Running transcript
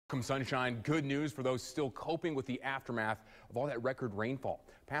Come sunshine, good news for those still coping with the aftermath of all that record rainfall.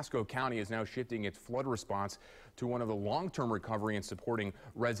 Pasco County is now shifting its flood response to one of the long-term recovery and supporting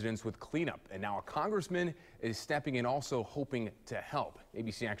residents with cleanup. And now a congressman is stepping in, also hoping to help.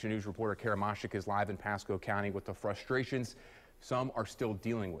 ABC Action News reporter Kara Mashik is live in Pasco County with the frustrations some are still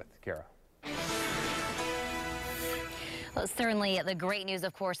dealing with. Kara. Well, certainly the great news,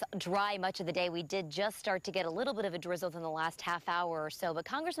 of course, dry much of the day. We did just start to get a little bit of a drizzle in the last half hour or so. But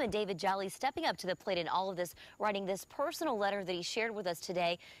Congressman David Jolly stepping up to the plate in all of this, writing this personal letter that he shared with us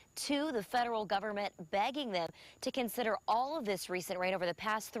today to the federal government, begging them to consider all of this recent rain over the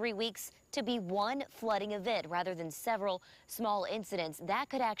past 3 weeks to be one flooding event rather than several small incidents. That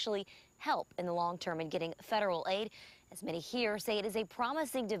could actually help in the long term in getting federal aid. As many here say it is a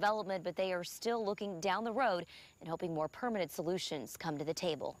promising development, but they are still looking down the road and hoping more permanent solutions come to the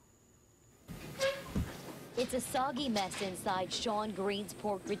table. It's a soggy mess inside Sean Green's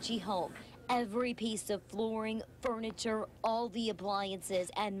Port Richey home. Every piece of flooring, furniture, all the appliances,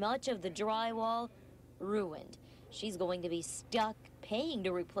 and much of the drywall ruined. She's going to be stuck paying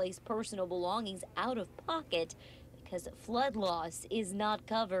to replace personal belongings out of pocket because flood loss is not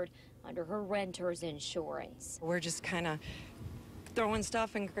covered under her renter's insurance. We're just kind of throwing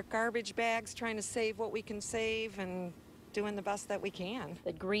stuff in garbage bags, trying to save what we can save and doing the best that we can.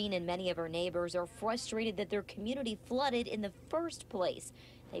 But Green and many of her neighbors are frustrated that their community flooded in the first place.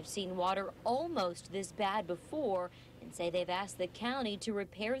 They've seen water almost this bad before and say they've asked the county to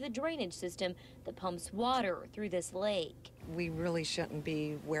repair the drainage system that pumps water through this lake. We really shouldn't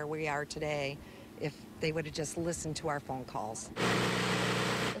be where we are today if they would have just listened to our phone calls.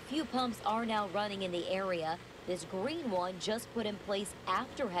 A few pumps are now running in the area. This green one just put in place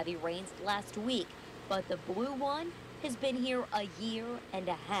after heavy rains last week, but the blue one has been here a year and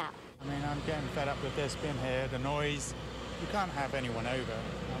a half. I mean, I'm getting fed up with this being here, the noise. You can't have anyone over.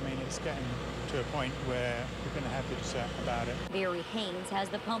 I mean, it's getting to a point where you're going to have to do something about it. Barry Haynes has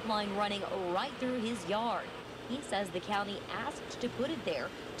the pump line running right through his yard. He says the county asked to put it there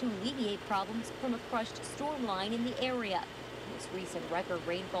to alleviate problems from a crushed storm line in the area. This recent record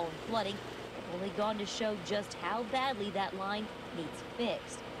rainfall and flooding have only gone to show just how badly that line needs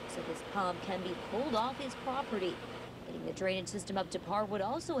fixed. So this pump can be pulled off his property. Getting the drainage system up to par would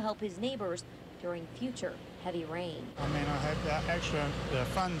also help his neighbors during future heavy rain. I mean, I hope that the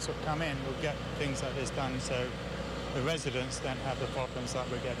funds that come in will get things like this done so the residents don't have the problems that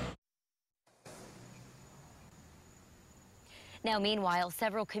we're getting. Now, meanwhile,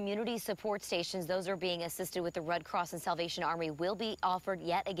 several community support stations, those are being assisted with the Red Cross and Salvation Army, will be offered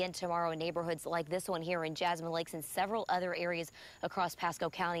yet again tomorrow in neighborhoods like this one here in Jasmine Lakes and several other areas across Pasco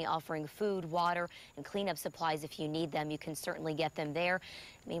County, offering food, water, and cleanup supplies. If you need them, you can certainly get them there.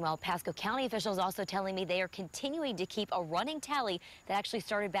 Meanwhile, Pasco County officials also telling me they are continuing to keep a running tally that actually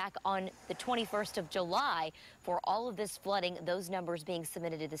started back on the 21st of July for all of this flooding, those numbers being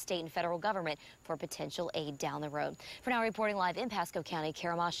submitted to the state and federal government for potential aid down the road. For now, reporting live in Pasco County,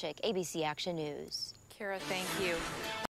 Kara Mashik, ABC Action News. Kara, thank you.